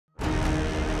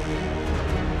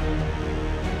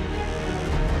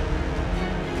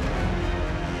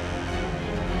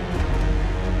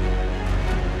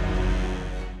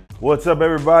What's up,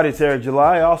 everybody? It's Eric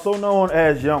July, also known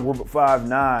as Young Robert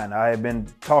 59. I have been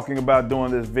talking about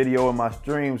doing this video in my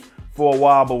streams for a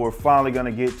while, but we're finally going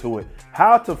to get to it.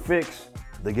 How to fix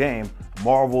the game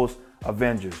Marvel's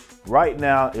Avengers. Right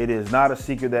now, it is not a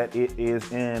secret that it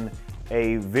is in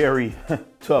a very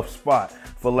tough spot,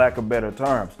 for lack of better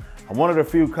terms. I'm one of the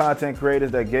few content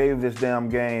creators that gave this damn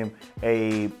game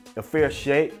a fair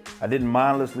shake. I didn't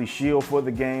mindlessly shield for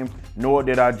the game, nor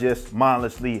did I just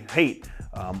mindlessly hate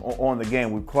on the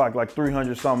game. We've clocked like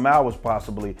 300 something hours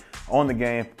possibly on the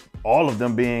game, all of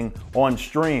them being on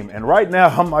stream. And right now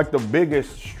I'm like the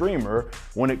biggest streamer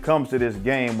when it comes to this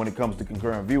game, when it comes to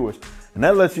concurrent viewers. And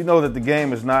that lets you know that the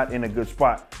game is not in a good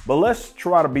spot. But let's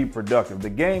try to be productive. The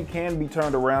game can be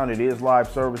turned around. It is live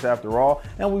service after all.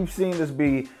 And we've seen this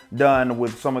be done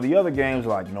with some of the other games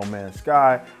like No Man's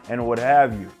Sky and what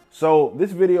have you. So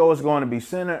this video is going to be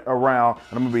centered around,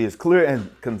 and I'm going to be as clear and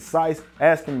concise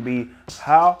as can be,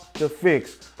 how to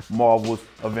fix Marvel's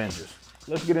Avengers.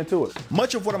 Let's get into it.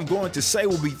 Much of what I'm going to say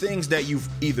will be things that you've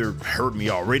either heard me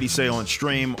already say on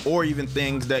stream or even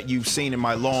things that you've seen in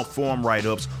my long form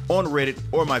write-ups on Reddit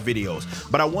or my videos.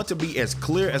 But I want to be as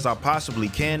clear as I possibly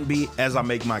can be as I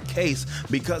make my case,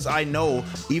 because I know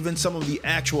even some of the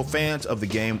actual fans of the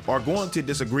game are going to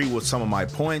disagree with some of my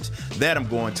points that I'm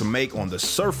going to make on the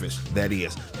surface, that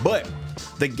is. But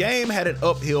the game had an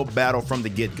uphill battle from the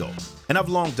get-go, and I've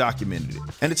long documented it.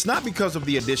 And it's not because of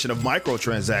the addition of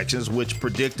microtransactions, which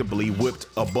predictably whipped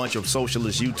a bunch of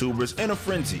socialist YouTubers in a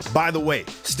frenzy. By the way,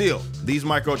 still, these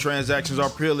microtransactions are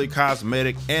purely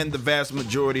cosmetic, and the vast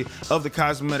majority of the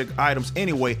cosmetic items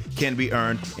anyway can be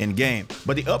earned in-game.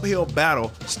 But the uphill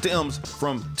battle stems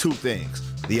from two things: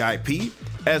 the IP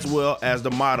as well as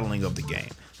the modeling of the game.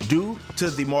 Due to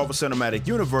the Marvel Cinematic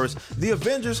Universe, the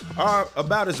Avengers are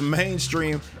about as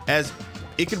mainstream as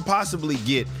it can possibly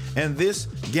get, and this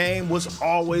game was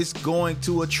always going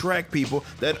to attract people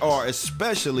that are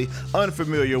especially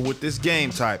unfamiliar with this game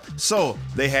type. So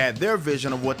they had their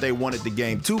vision of what they wanted the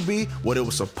game to be, what it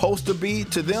was supposed to be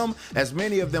to them, as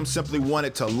many of them simply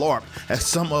wanted to LARP as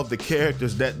some of the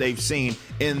characters that they've seen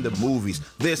in the movies.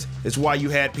 This is why you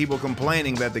had people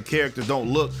complaining that the characters don't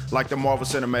look like the Marvel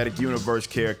Cinematic Universe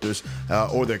characters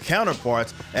or their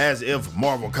counterparts, as if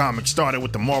Marvel Comics started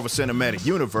with the Marvel Cinematic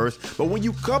Universe. But when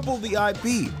you couple the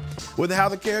IP with how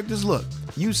the characters look,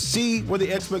 you see where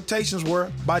the expectations were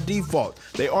by default.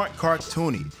 They aren't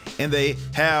cartoony, and they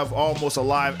have almost a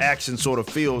live action sort of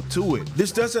feel to it.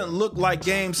 This doesn't look like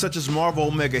games such as Marvel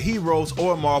Omega Heroes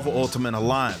or Marvel Ultimate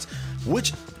Alliance,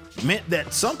 which meant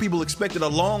that some people expected a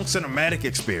long cinematic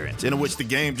experience in which the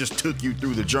game just took you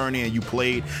through the journey and you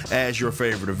played as your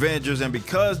favorite Avengers. And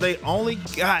because they only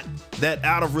got that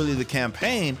out of really the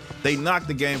campaign, they knocked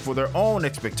the game for their own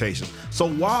expectations. So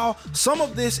while some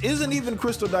of this isn't even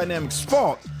Crystal Dynamics'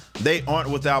 fault, they aren't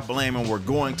without blame, and we're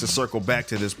going to circle back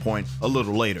to this point a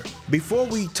little later. Before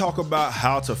we talk about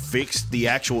how to fix the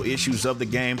actual issues of the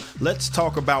game, let's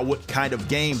talk about what kind of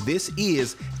game this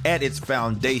is at its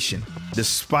foundation,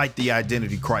 despite the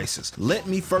identity crisis. Let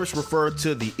me first refer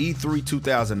to the E3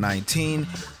 2019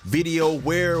 video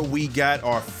where we got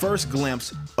our first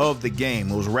glimpse of the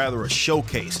game. It was rather a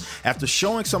showcase. After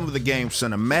showing some of the game's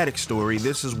cinematic story,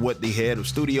 this is what the head of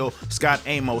studio, Scott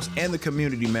Amos, and the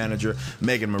community manager,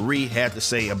 Megan Marie, had to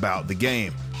say about the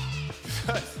game.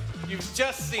 You've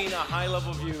just seen a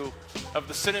high-level view of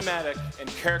the cinematic and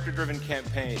character-driven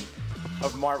campaign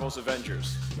of Marvel's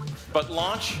Avengers. But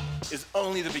launch is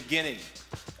only the beginning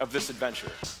of this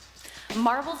adventure.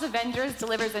 Marvel's Avengers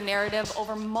delivers a narrative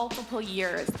over multiple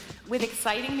years, with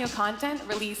exciting new content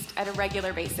released at a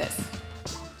regular basis.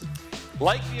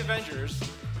 Like the Avengers,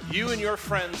 you and your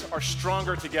friends are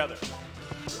stronger together.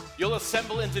 You'll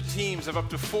assemble into teams of up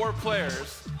to 4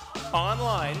 players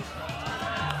online,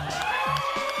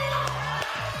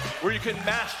 where you can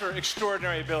master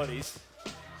extraordinary abilities,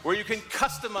 where you can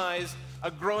customize a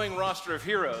growing roster of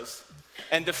heroes,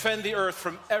 and defend the Earth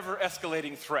from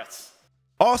ever-escalating threats.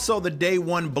 Also, the Day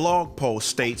One blog post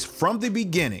states, from the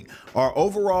beginning, our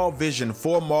overall vision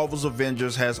for Marvel's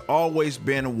Avengers has always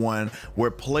been one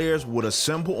where players would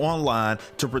assemble online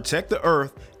to protect the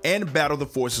Earth and battle the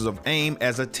forces of AIM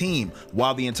as a team.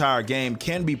 While the entire game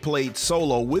can be played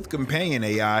solo with companion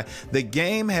AI, the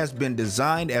game has been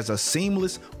designed as a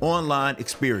seamless online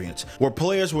experience where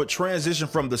players would transition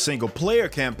from the single-player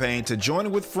campaign to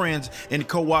joining with friends in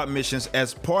co-op missions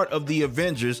as part of the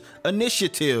Avengers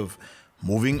initiative.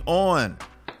 Moving on,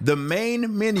 the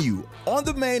main menu. On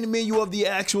the main menu of the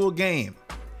actual game,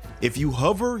 if you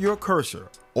hover your cursor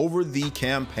over the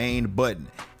campaign button,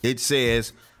 it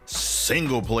says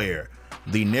single player,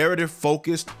 the narrative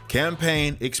focused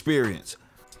campaign experience.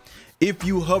 If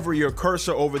you hover your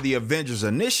cursor over the Avengers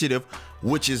initiative,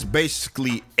 which is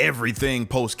basically everything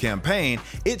post-campaign,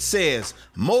 it says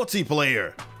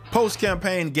multiplayer.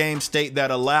 Post-campaign game state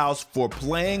that allows for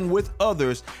playing with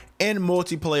others in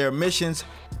multiplayer missions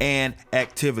and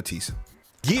activities.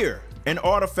 Gear and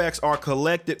artifacts are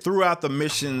collected throughout the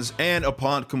missions and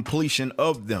upon completion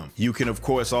of them. You can of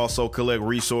course also collect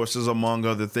resources among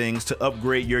other things to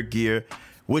upgrade your gear,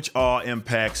 which all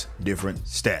impacts different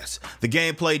stats. The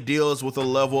gameplay deals with a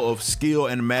level of skill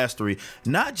and mastery,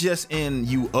 not just in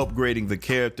you upgrading the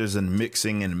characters and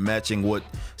mixing and matching what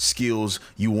skills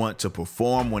you want to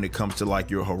perform when it comes to like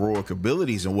your heroic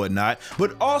abilities and whatnot,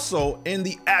 but also in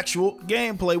the actual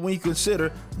gameplay when you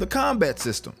consider the combat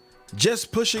system.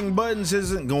 Just pushing buttons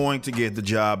isn't going to get the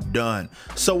job done.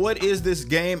 So what is this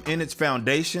game in its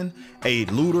foundation? A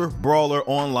looter, brawler,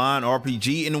 online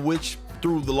RPG in which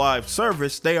through the live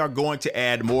service, they are going to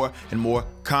add more and more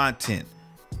content.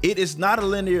 It is not a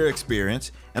linear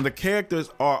experience, and the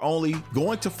characters are only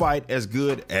going to fight as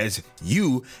good as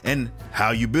you and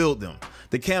how you build them.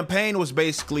 The campaign was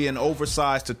basically an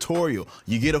oversized tutorial.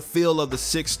 You get a feel of the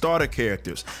 6 starter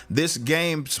characters. This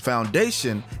game's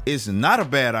foundation is not a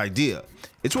bad idea.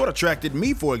 It's what attracted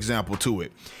me, for example, to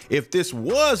it. If this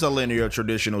was a linear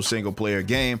traditional single player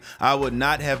game, I would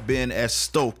not have been as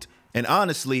stoked. And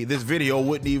honestly, this video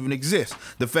wouldn't even exist.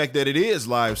 The fact that it is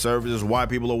live service is why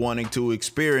people are wanting to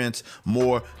experience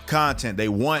more content. They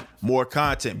want more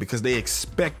content because they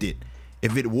expect it.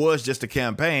 If it was just a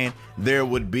campaign, there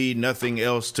would be nothing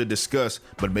else to discuss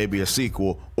but maybe a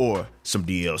sequel or some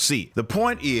DLC. The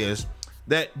point is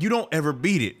that you don't ever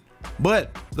beat it.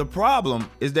 But the problem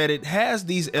is that it has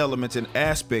these elements and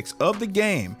aspects of the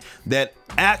game that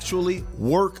actually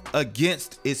work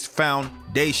against its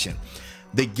foundation.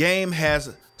 The game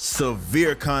has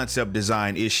severe concept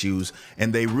design issues,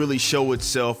 and they really show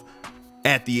itself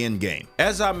at the end game.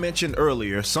 As I mentioned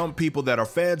earlier, some people that are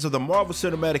fans of the Marvel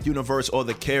Cinematic Universe or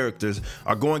the characters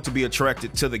are going to be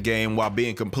attracted to the game while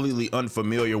being completely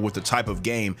unfamiliar with the type of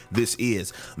game this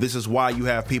is. This is why you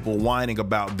have people whining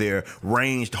about their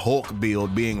ranged Hulk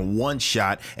build being one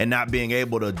shot and not being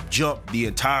able to jump the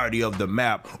entirety of the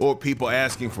map, or people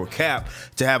asking for Cap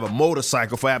to have a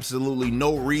motorcycle for absolutely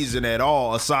no reason at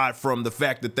all aside from the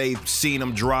fact that they've seen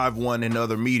him drive one in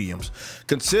other mediums.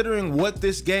 Considering what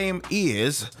this game is,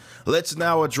 let's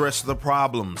now address the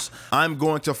problems. I'm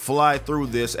going to fly through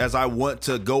this as I want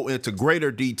to go into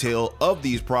greater detail of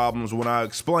these problems when I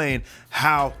explain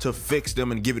how to fix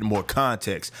them and give it more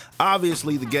context.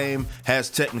 Obviously, the game has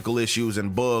technical issues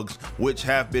and bugs which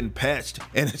have been patched,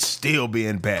 and it's still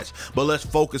being patched. But let's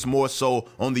focus more so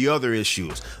on the other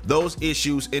issues. Those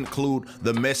issues include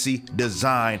the messy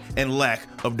design and lack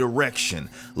of direction,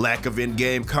 lack of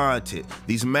in-game content,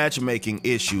 these matchmaking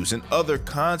issues, and other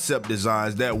concept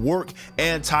designs that work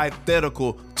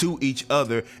antithetical to each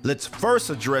other. Let's first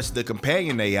address the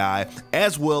companion AI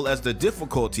as well as the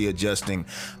difficulty adjusting.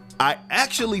 I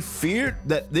actually feared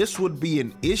that this would be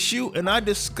an issue, and I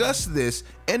discussed this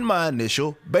in my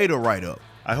initial beta write-up.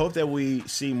 I hope that we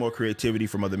see more creativity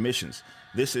from other missions.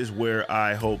 This is where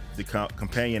I hope the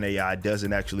companion AI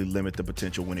doesn't actually limit the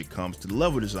potential when it comes to the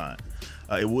level design.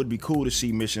 It would be cool to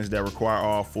see missions that require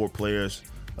all 4 players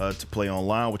to play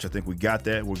online, which I think we got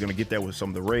that. We're gonna get that with some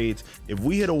of the raids. If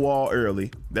we hit a wall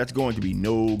early, that's going to be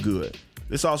no good.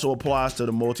 This also applies to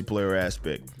the multiplayer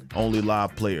aspect. Only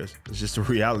live players. It's just the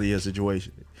reality of the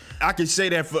situation. I can say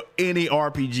that for any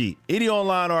RPG, any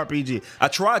online RPG. I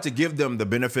tried to give them the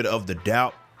benefit of the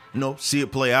doubt, see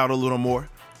it play out a little more,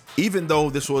 even though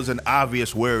this was an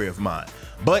obvious worry of mine.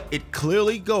 But it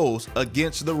clearly goes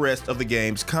against the rest of the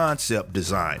game's concept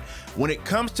design. When it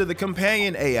comes to the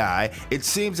companion AI, it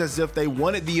seems as if they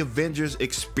wanted the Avengers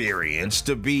experience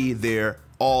to be there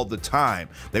all the time.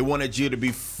 They wanted you to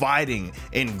be fighting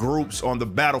in groups on the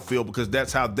battlefield because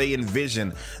that's how they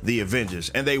envision the Avengers,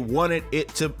 and they wanted it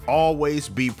to always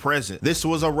be present. This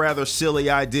was a rather silly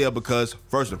idea because,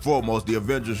 first and foremost, the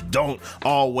Avengers don't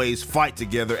always fight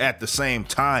together at the same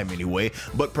time anyway,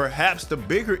 but perhaps the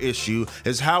bigger issue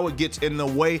is how it gets in the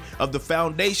way of the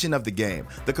foundation of the game.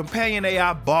 The companion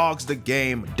AI bogs the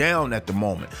game down at the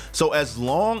moment. So as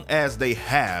long as they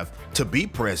have to be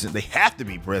present, they have to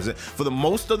be present for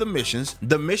most of the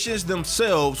missions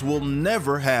themselves will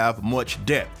never have much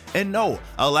depth. And no,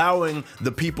 allowing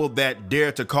the people that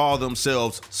dare to call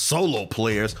themselves solo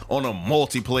players on a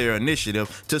multiplayer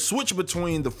initiative to switch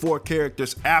between the 4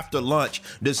 characters after lunch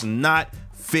does not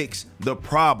fix the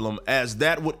problem, as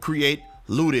that would create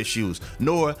loot issues,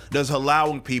 nor does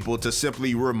allowing people to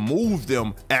simply remove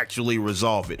them actually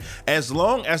resolve it. As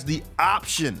long as the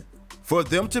option for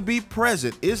them to be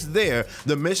present, is there,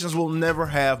 the missions will never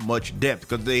have much depth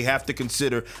because they have to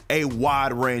consider a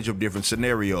wide range of different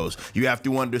scenarios. You have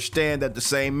to understand that the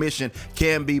same mission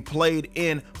can be played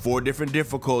in 4 different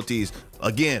difficulties.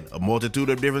 Again, a multitude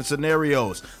of different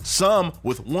scenarios, some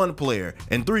with 1 player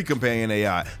and 3 companion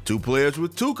AI, 2 players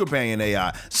with 2 companion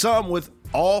AI, some with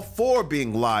all 4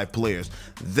 being live players.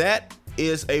 That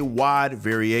is a wide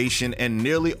variation, and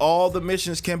nearly all the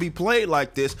missions can be played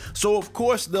like this, so of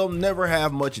course they'll never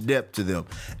have much depth to them.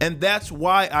 And that's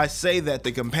why I say that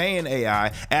the companion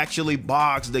AI actually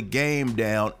bogs the game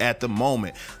down at the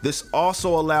moment. This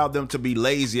also allowed them to be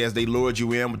lazy as they lured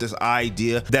you in with this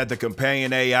idea that the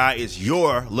companion AI is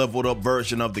your leveled up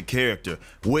version of the character,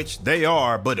 which they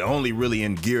are, but only really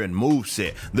in gear and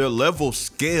moveset. Their level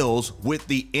scales with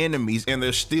the enemies and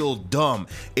they're still dumb.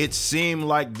 It seemed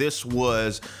like this was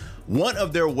one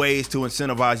of their ways to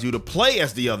incentivize you to play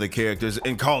as the other characters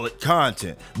and call it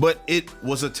content, but it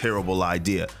was a terrible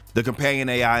idea. The companion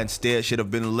AI instead should have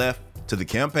been left to the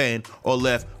campaign or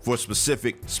left for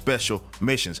specific special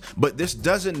missions. But this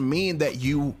doesn't mean that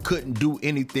you couldn't do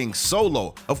anything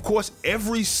solo. Of course,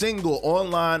 every single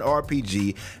online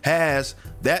RPG has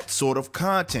that sort of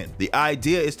content. The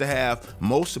idea is to have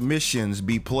most missions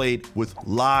be played with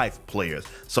live players.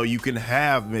 So you can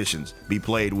have missions be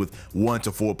played with 1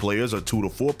 to 4 players or 2 to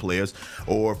 4 players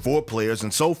or 4 players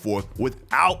and so forth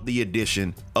without the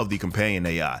addition of the companion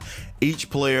AI. Each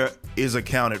player is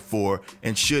accounted for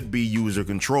and should be user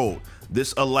controlled.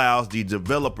 This allows the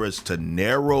developers to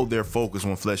narrow their focus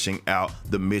when fleshing out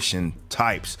the mission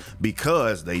types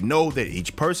because they know that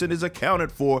each person is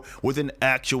accounted for with an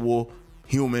actual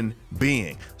human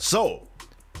being. So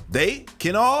they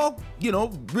can all,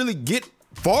 really get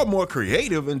far more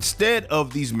creative. Instead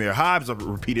of these mere hives of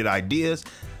repeated ideas,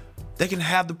 they can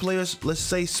have the players, let's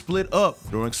say, split up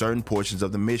during certain portions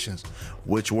of the missions,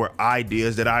 which were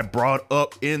ideas that I brought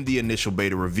up in the initial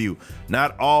beta review.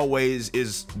 Not always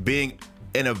is being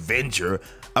an Avenger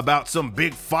about some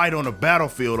big fight on a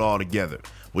battlefield altogether.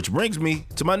 Which brings me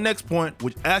to my next point,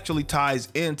 which actually ties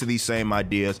into these same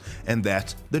ideas, and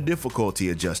that's the difficulty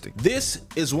adjusting. This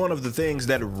is one of the things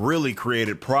that really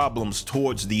created problems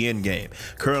towards the end game.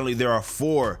 Currently, there are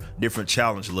 4 different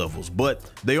challenge levels, but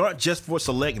they aren't just for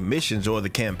select missions or the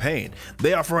campaign.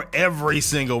 They are for every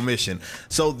single mission.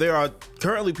 So there are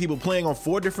currently people playing on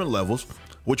 4 different levels,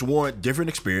 which warrant different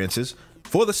experiences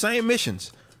for the same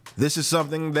missions. This is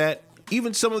something that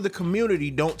even some of the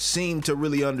community don't seem to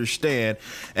really understand,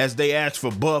 as they ask for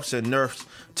buffs and nerfs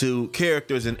to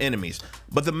characters and enemies.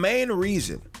 But the main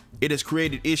reason it has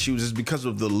created issues is because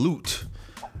of the loot.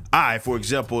 I, for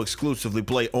example, exclusively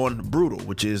play on Brutal,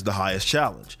 which is the highest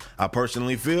challenge. I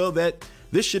personally feel that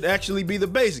this should actually be the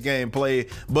base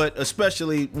gameplay, but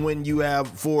especially when you have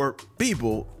 4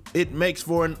 people, it makes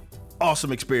for an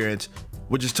awesome experience,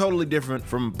 which is totally different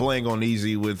from playing on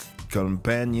easy with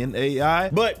companion AI.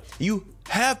 But you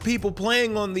have people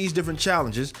playing on these different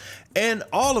challenges, and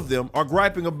all of them are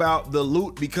griping about the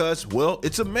loot because, well,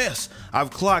 it's a mess.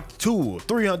 I've clocked 200 or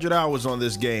 300 hours on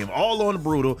this game, all on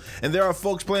Brutal, and there are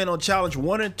folks playing on challenge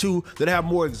 1 and 2 that have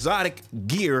more exotic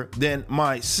gear than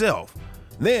myself.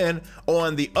 Then,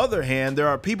 on the other hand, there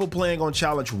are people playing on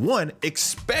challenge 1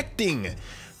 expecting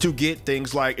to get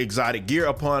things like exotic gear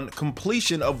upon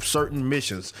completion of certain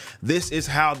missions. This is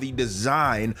how the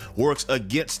design works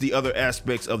against the other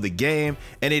aspects of the game,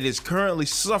 and it is currently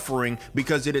suffering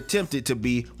because it attempted to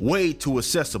be way too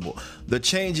accessible. The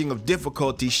changing of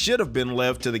difficulty should have been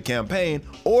left to the campaign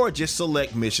or just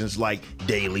select missions like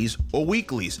dailies or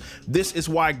weeklies. This is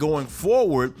why going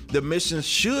forward, the missions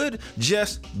should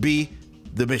just be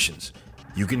the missions.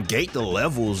 You can gate the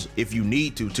levels if you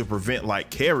need to prevent like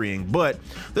carrying, but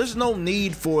there's no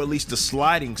need for at least a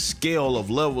sliding scale of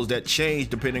levels that change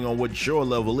depending on what your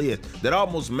level is. That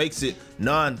almost makes it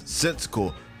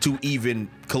nonsensical to even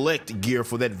collect gear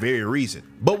for that very reason.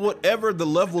 But whatever the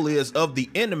level is of the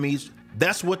enemies,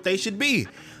 that's what they should be.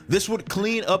 This would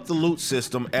clean up the loot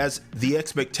system, as the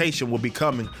expectation will be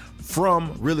coming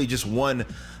from really just one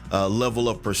level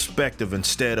of perspective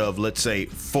instead of, let's say,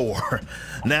 4.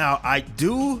 Now, I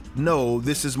do know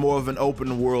this is more of an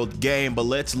open world game, but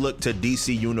let's look to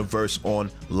DC Universe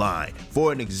Online.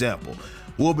 For an example,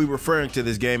 we'll be referring to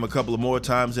this game a couple of more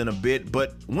times in a bit,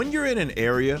 but when you're in an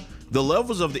area, the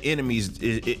levels of the enemies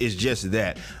is just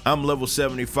that. I'm level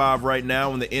 75 right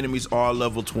now, and the enemies are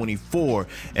level 24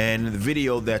 and the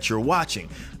video that you're watching.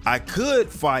 I could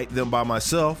fight them by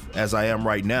myself, as I am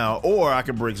right now, or I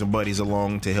could bring some buddies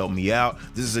along to help me out.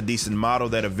 This is a decent model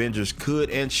that Avengers could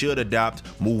and should adopt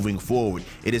moving forward.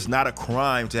 It is not a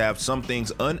crime to have some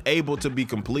things unable to be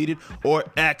completed or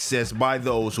accessed by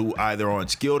those who either aren't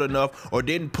skilled enough or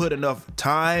didn't put enough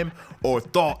time or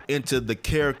thought into the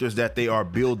characters that they are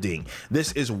building.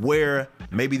 This is where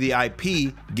maybe the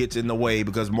IP gets in the way,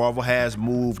 because Marvel has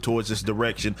moved towards this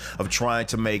direction of trying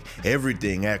to make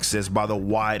everything accessed by the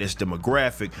widest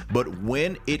demographic. But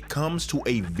when it comes to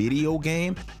a video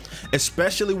game,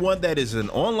 especially one that is an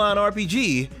online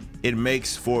RPG, it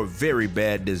makes for very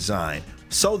bad design.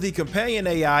 So the companion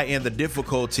AI and the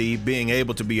difficulty being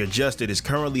able to be adjusted is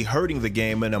currently hurting the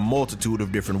game in a multitude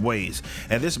of different ways.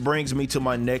 And this brings me to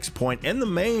my next point, and the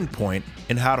main point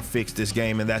in how to fix this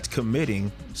game, and that's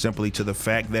committing simply to the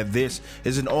fact that this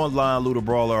is an online looter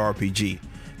brawler RPG.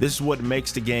 This is what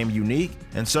makes the game unique,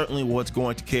 and certainly what's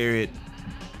going to carry it,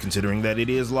 considering that it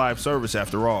is live service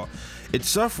after all. It's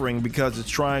suffering because it's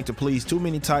trying to please too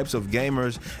many types of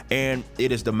gamers, and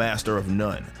it is the master of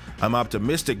none. I'm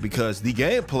optimistic because the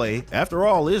gameplay, after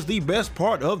all, is the best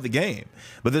part of the game.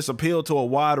 But this appeal to a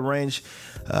wide range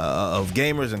of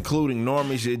gamers, including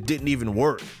normies, it didn't even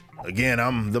work. Again,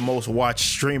 I'm the most watched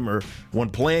streamer when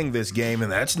playing this game,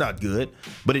 and that's not good,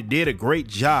 but it did a great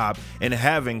job in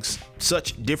having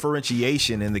such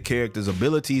differentiation in the character's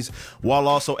abilities, while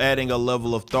also adding a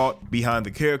level of thought behind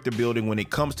the character building when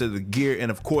it comes to the gear, and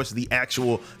of course the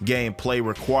actual gameplay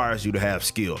requires you to have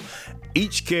skill.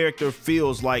 Each character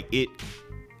feels like it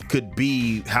could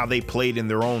be how they played in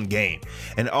their own game,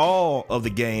 and all of the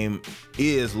game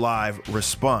is live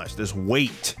response. There's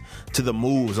weight to the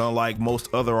moves, unlike most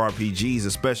other RPGs,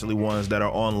 especially ones that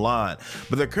are online.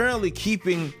 But they're currently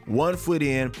keeping one foot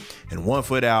in and one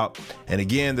foot out, and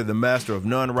again, they're the master of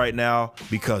none right now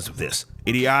because of this.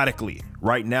 Idiotically,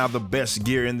 right now the best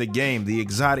gear in the game, the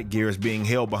exotic gear, is being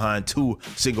held behind two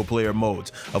single player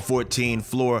modes, a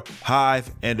 14-floor hive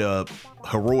and a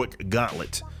heroic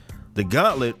gauntlet. The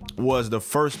gauntlet was the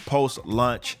first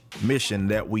post-launch mission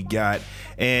that we got,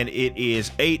 and it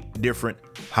is 8 different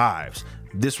hives.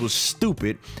 This was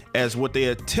stupid, as what they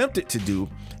attempted to do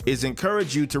is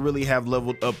encourage you to really have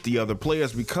leveled up the other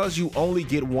players, because you only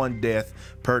get 1 death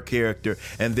per character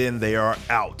and then they are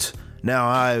out. Now,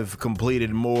 I've completed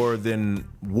more than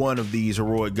one of these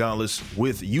heroic gauntlets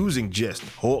with using just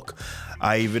Hulk.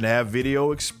 I even have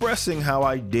video expressing how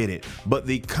I did it, but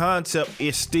the concept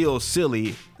is still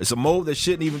silly. It's a mode that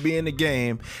shouldn't even be in the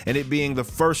game, and it being the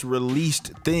first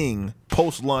released thing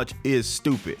post-launch is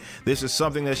stupid. This is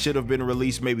something that should have been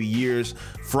released maybe years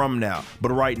from now,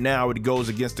 but right now it goes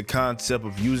against the concept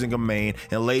of using a main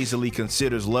and lazily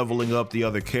considers leveling up the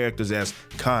other characters as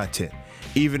content.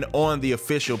 Even on the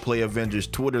official Play Avengers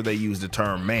Twitter, they use the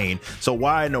term main. So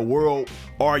why in the world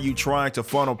are you trying to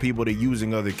funnel people to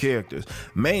using other characters?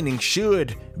 Maining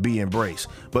should be embraced,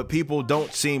 but people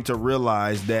don't seem to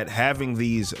realize that having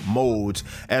these modes,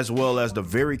 as well as the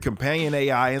very companion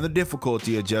AI and the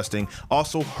difficulty adjusting,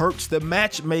 also hurts the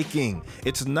matchmaking.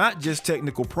 It's not just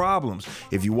technical problems.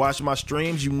 If you watch my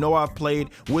streams, you know I've played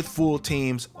with full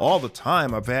teams all the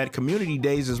time. I've had community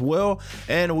days as well,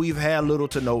 and we've had little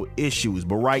to no issues.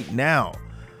 But right now,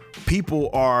 people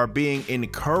are being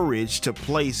encouraged to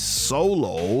play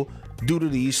solo due to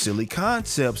these silly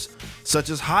concepts, such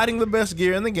as hiding the best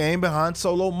gear in the game behind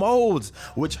solo modes,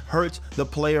 which hurts the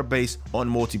player base on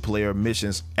multiplayer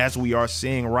missions, as we are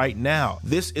seeing right now.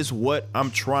 This is what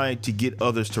I'm trying to get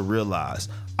others to realize.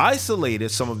 Isolated,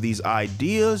 some of these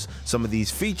ideas, some of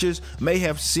these features may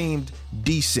have seemed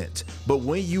decent, but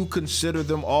when you consider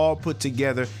them all put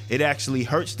together, it actually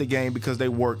hurts the game because they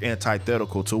work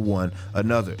antithetical to one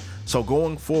another. So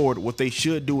going forward, what they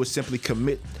should do is simply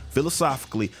commit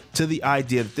philosophically to the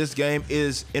idea that this game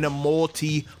is in a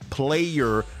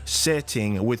multiplayer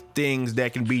setting with things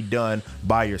that can be done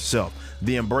by yourself.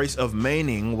 The embrace of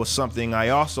maining was something I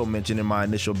also mentioned in my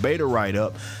initial beta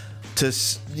write-up. To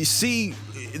see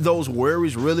those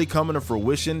worries really coming to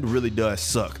fruition really does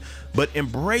suck. But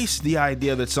embrace the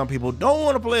idea that some people don't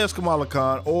want to play as Kamala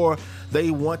Khan, or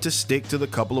they want to stick to the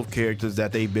couple of characters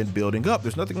that they've been building up.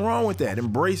 There's nothing wrong with that.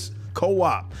 Embrace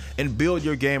co-op and build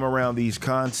your game around these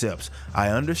concepts. I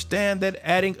understand that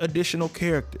adding additional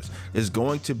characters is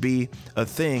going to be a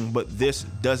thing, but this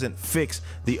doesn't fix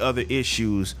the other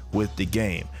issues with the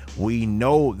game. We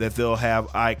know that they'll have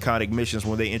iconic missions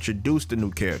when they introduce the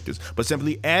new characters, but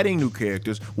simply adding new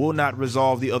characters will not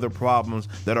resolve the other problems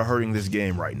that are hurting this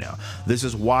game right now. This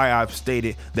is why I've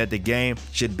stated that the game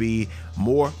should be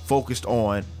more focused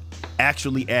on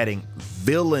actually adding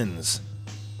villains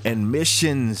and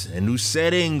missions and new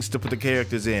settings to put the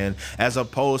characters in, as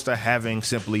opposed to having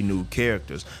simply new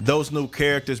characters. Those new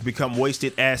characters become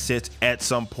wasted assets at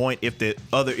some point if the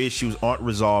other issues aren't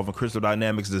resolved, and Crystal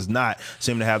Dynamics does not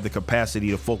seem to have the capacity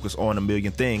to focus on a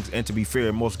million things, and to be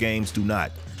fair, most games do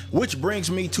not. Which brings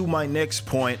me to my next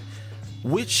point,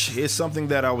 which is something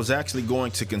that I was actually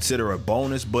going to consider a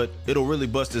bonus, but it'll really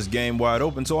bust this game wide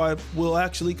open, so I will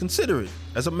actually consider it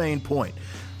as a main point.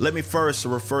 Let me first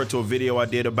refer to a video I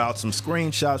did about some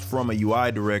screenshots from a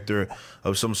UI director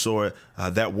of some sort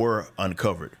that were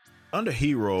uncovered. Under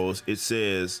Heroes, it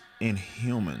says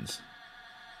Inhumans.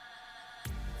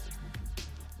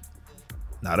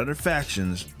 Not under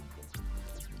Factions,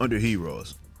 under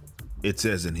Heroes, it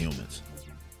says Inhumans.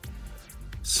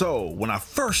 So when I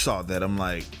first saw that, I'm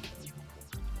like,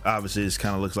 obviously this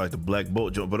kind of looks like the Black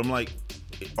Bolt joint, but I'm like,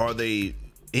 are they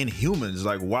Inhumans?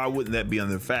 Like, why wouldn't that be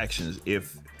under Factions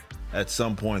if at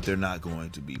some point they're not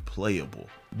going to be playable?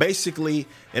 Basically,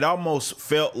 it almost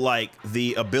felt like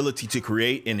the ability to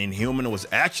create an Inhuman was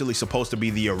actually supposed to be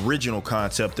the original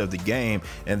concept of the game,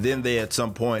 and then they at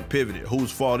some point pivoted. Whose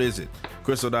fault is it?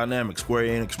 Crystal Dynamics, Square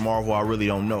Enix, Marvel? I really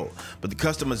don't know. But the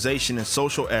customization and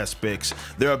social aspects,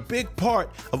 they're a big part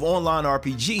of online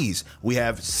RPGs. We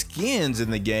have skins in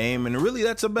the game, and really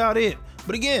that's about it.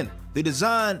 But again, the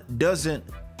design doesn't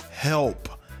help.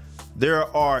 There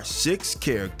are 6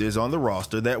 characters on the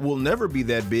roster that will never be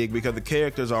that big because the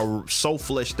characters are so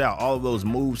fleshed out. All of those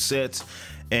move sets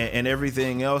and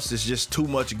everything else is just too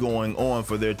much going on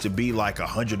for there to be like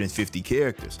 150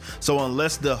 characters. So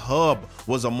unless the hub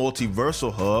was a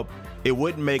multiversal hub, it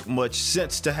wouldn't make much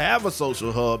sense to have a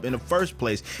social hub in the first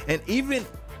place. And even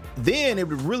then, it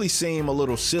would really seem a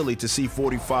little silly to see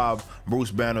 45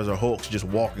 Bruce Banners or Hulks just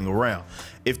walking around.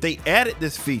 If they added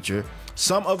this feature,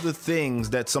 some of the things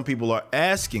that some people are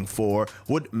asking for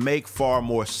would make far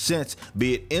more sense,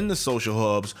 be it in the social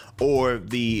hubs or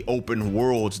the open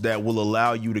worlds that will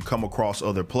allow you to come across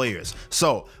other players.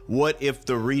 So what if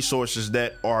the resources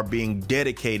that are being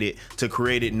dedicated to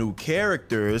creating new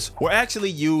characters were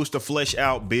actually used to flesh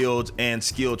out builds and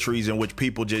skill trees in which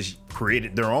people just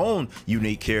created their own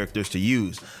unique characters to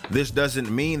use? This doesn't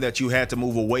mean that you had to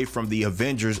move away from the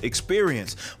Avengers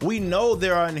experience. We know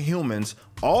there are Inhumans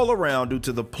all around due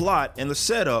to the plot and the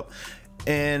setup,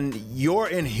 and your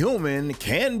Inhuman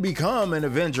can become an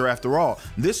Avenger after all.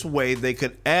 This way they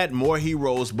could add more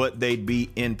heroes, but they'd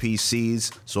be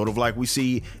NPCs, sort of like we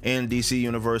see in DC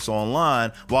Universe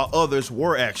Online, while others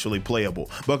were actually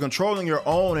playable. But controlling your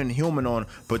own Inhuman on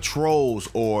patrols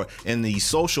or in the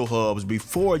social hubs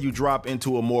before you drop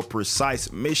into a more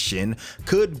precise mission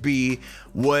could be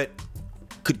what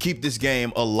could keep this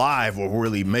game alive, or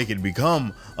really make it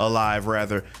become alive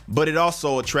rather, but it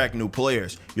also attract new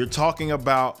players. You're talking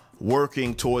about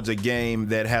working towards a game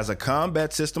that has a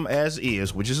combat system as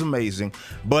is, which is amazing,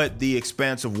 but the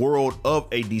expansive world of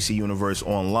a DC Universe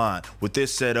Online. With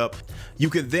this setup, you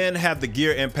can then have the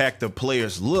gear impact the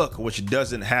player's look, which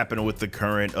doesn't happen with the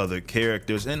current other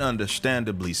characters, and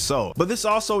understandably so. But this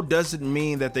also doesn't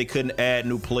mean that they couldn't add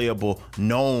new playable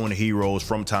known heroes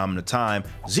from time to time.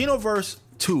 Xenoverse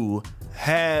 2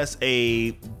 has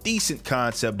a decent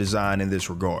concept design in this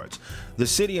regards. The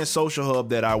city and social hub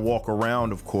that I walk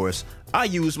around, of course, I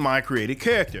use my created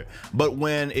character, but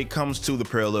when it comes to the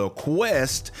parallel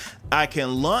quest, I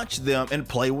can launch them and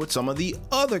play with some of the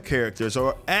other characters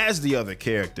or as the other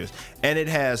characters, and it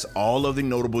has all of the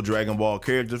notable Dragon Ball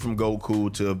characters from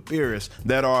Goku to Beerus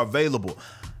that are available.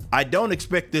 I don't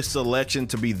expect this selection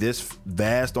to be this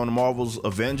vast on Marvel's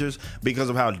Avengers because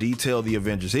of how detailed the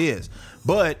Avengers is,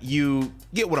 but you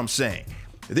get what I'm saying.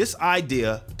 This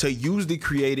idea to use the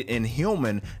created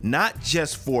Inhuman not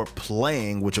just for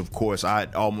playing, which of course I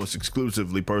almost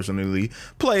exclusively personally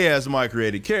play as my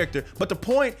created character, but the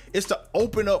point is to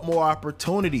open up more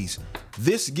opportunities.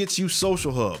 This gets you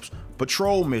social hubs,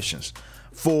 patrol missions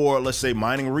for, let's say,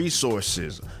 mining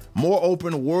resources, more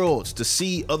open worlds to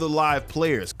see other live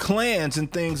players, clans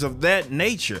and things of that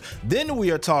nature. Then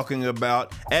we are talking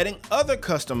about adding other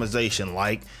customization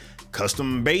like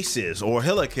custom bases or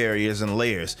helicarriers and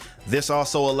layers. This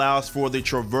also allows for the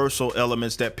traversal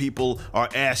elements that people are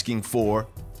asking for.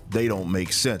 They don't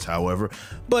make sense, however,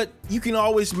 but you can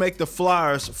always make the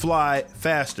flyers fly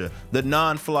faster. The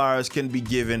non-flyers can be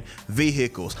given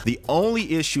vehicles. The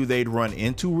only issue they'd run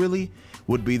into really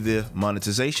would be the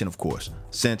monetization, of course.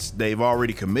 Since they've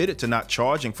already committed to not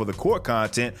charging for the core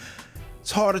content,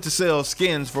 it's harder to sell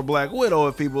skins for Black Widow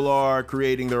if people are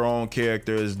creating their own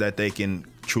characters that they can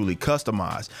truly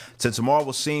customize. Since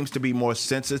Marvel seems to be more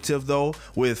sensitive though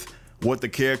with what the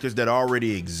characters that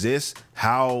already exist,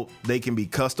 how they can be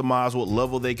customized, what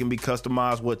level they can be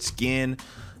customized, what skin,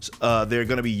 they're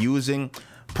going to be using,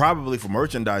 probably for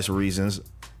merchandise reasons.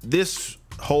 This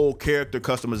whole character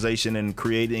customization and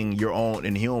creating your own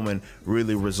Inhuman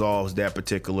really resolves that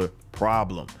particular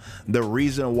problem. The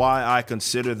reason why I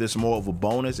consider this more of a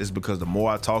bonus is because the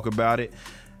more I talk about it,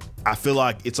 I feel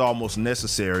like it's almost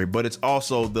necessary, but it's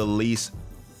also the least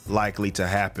likely to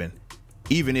happen,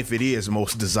 even if it is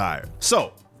most desired.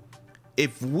 So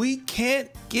if we can't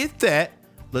get that,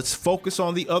 let's focus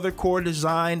on the other core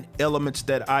design elements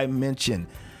that I mentioned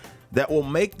that will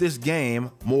make this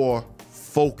game more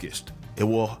focused. It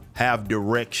will have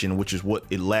direction, which is what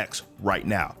it lacks right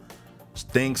now.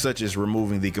 Things such as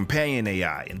removing the companion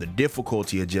AI and the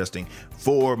difficulty adjusting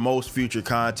for most future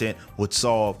content would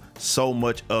solve so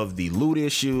much of the loot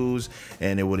issues,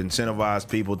 and it would incentivize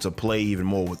people to play even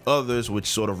more with others, which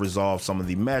sort of resolves some of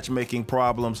the matchmaking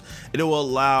problems. It will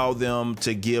allow them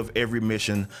to give every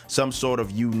mission some sort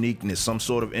of uniqueness, some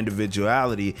sort of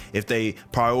individuality if they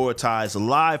prioritize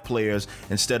live players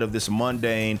instead of this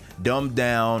mundane, dumbed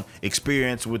down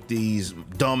experience with these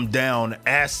dumbed down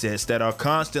assets that are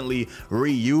constantly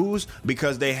reused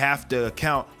because they have to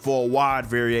account for a wide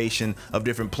variation of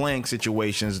different playing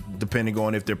situations depending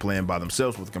on if they're playing by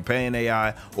themselves with companion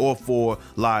AI or for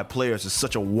live players. It's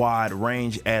such a wide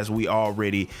range, as we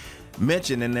already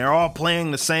mentioned, and they're all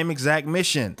playing the same exact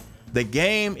mission. The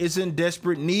game is in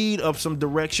desperate need of some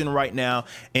direction right now,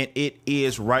 and it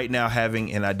is right now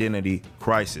having an identity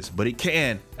crisis, but it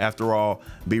can, after all,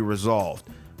 be resolved.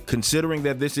 Considering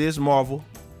that this is Marvel,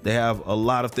 they have a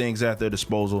lot of things at their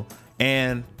disposal,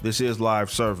 and this is live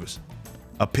service.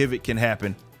 A pivot can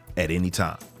happen at any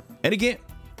time. And again,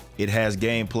 it has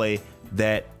gameplay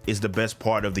that is the best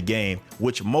part of the game,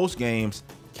 which most games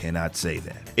cannot say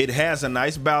that. It has a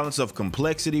nice balance of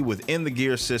complexity within the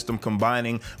gear system,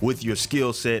 combining with your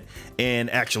skill set and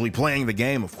actually playing the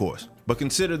game, of course. But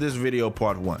consider this video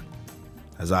part 1,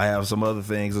 as I have some other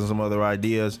things and some other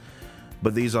ideas,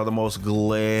 but these are the most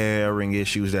glaring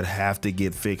issues that have to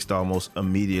get fixed almost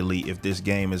immediately if this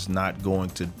game is not going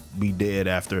to be dead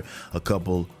after a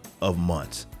couple of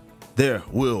months. There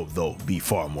will, though, be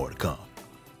far more to come.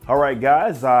 All right,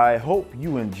 guys, I hope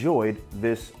you enjoyed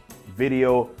this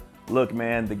video. Look,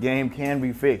 man, the game can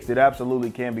be fixed. It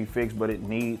absolutely can be fixed, but it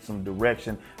needs some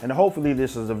direction. And hopefully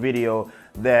this is a video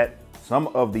that some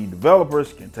of the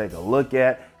developers can take a look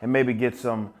at and maybe get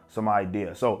some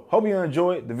ideas. So hope you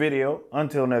enjoyed the video.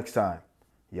 Until next time,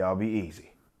 y'all be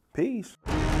easy. Peace.